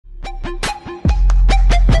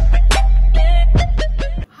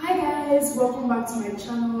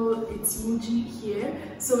channel. It's Mujii here.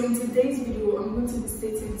 So in today's video, I'm going to be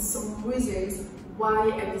stating some reasons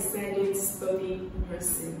why I decided to study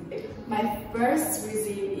nursing. My first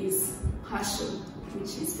reason is passion,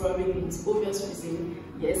 which is probably the obvious reason.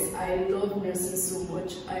 Yes, I love nursing so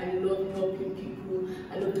much. I love helping people.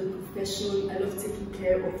 I love the profession. I love taking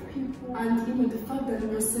care of people. And you know, the fact that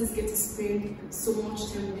nurses get to spend so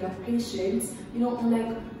much time with their patients, you know,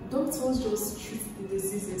 unlike doctors just treat the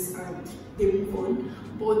diseases and they move on.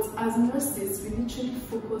 But as nurses, we literally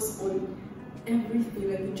focus on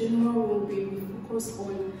everything, like the general well-being. We focus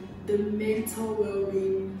on the mental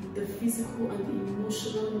well-being, the physical and the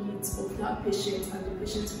emotional needs of that patient and the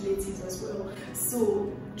patient's relatives as well.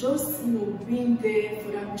 So just, you know, being there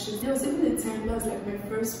for that patient. There was even a time, that was like my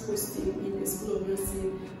first posting in the School of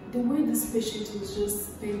Nursing. The way this patient was just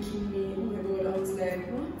thanking me, oh my god, I was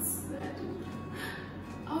like, what?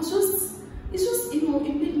 I was just, it's just, you know,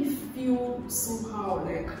 it made me feel somehow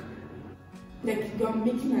like you are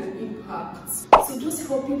making an impact. So just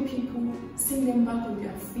helping people, seeing them back on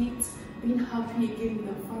their feet, being happy again with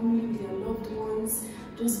their family, with their loved ones,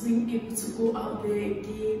 just being able to go out there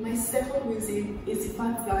again. My second reason is the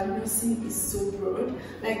fact that nursing is so broad.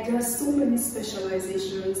 Like, there are so many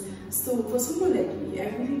specializations. So for someone like me,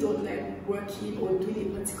 I really don't like working or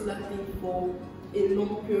doing a particular thing for a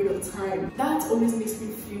long period of time. That always makes me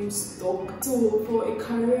feel stuck. So for a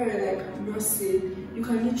career like nursing, you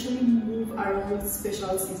can literally move around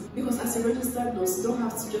specialties, because as a registered nurse, you don't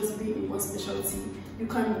have to just be in one specialty. You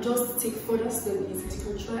can just take further studies.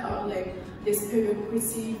 You can try out, like, there's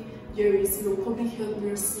𝒟𝐸𝒞𝐸𝒂, there is, you know, public health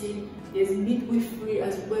nursing, there's midwifery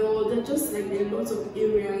as well. There are just like a lot of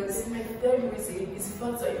areas. My third reason is the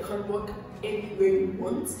fact that you can work anywhere you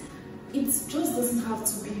want. It just doesn't have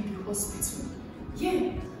to be the hospital.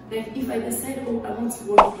 Yeah, like if I decide, oh, I want to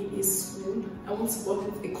work in a school, I want to work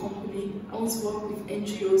with a company, I want to work with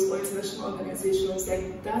NGOs or international organizations,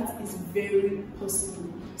 like that is very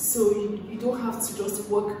possible. So you don't have to just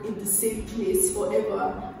work in the same place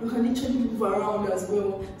forever. You can literally move around as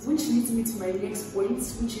well, which leads me to my next point,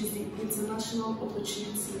 which is the international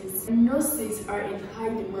opportunities. Nurses are in high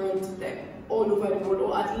demand, like all over the world,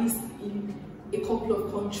 or at least in a couple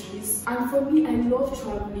of countries. And for me, I love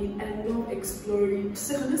traveling, I love exploring.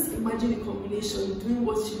 So just imagine a combination, doing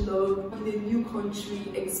what you love in a new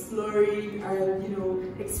country, exploring and, you know,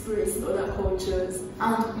 experiencing other cultures.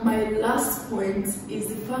 And my last point is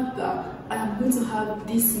the fact that I am going to have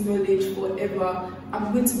this knowledge forever.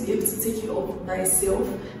 I'm going to be able to take care of myself,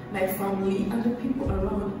 my family, and the people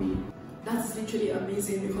around me. That's literally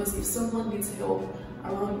amazing, because if someone needs help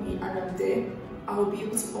around me and I'm there, I'll be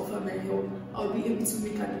able to offer my help. I'll be able to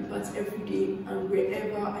make an impact every day and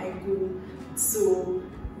wherever I go. So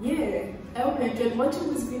yeah, I hope you enjoyed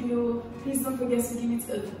watching this video. Please don't forget to give it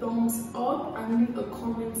a thumbs up and leave a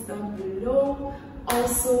comment down below.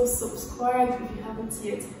 Also subscribe if you haven't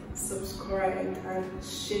yet subscribed, and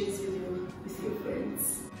share this video with your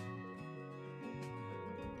friends.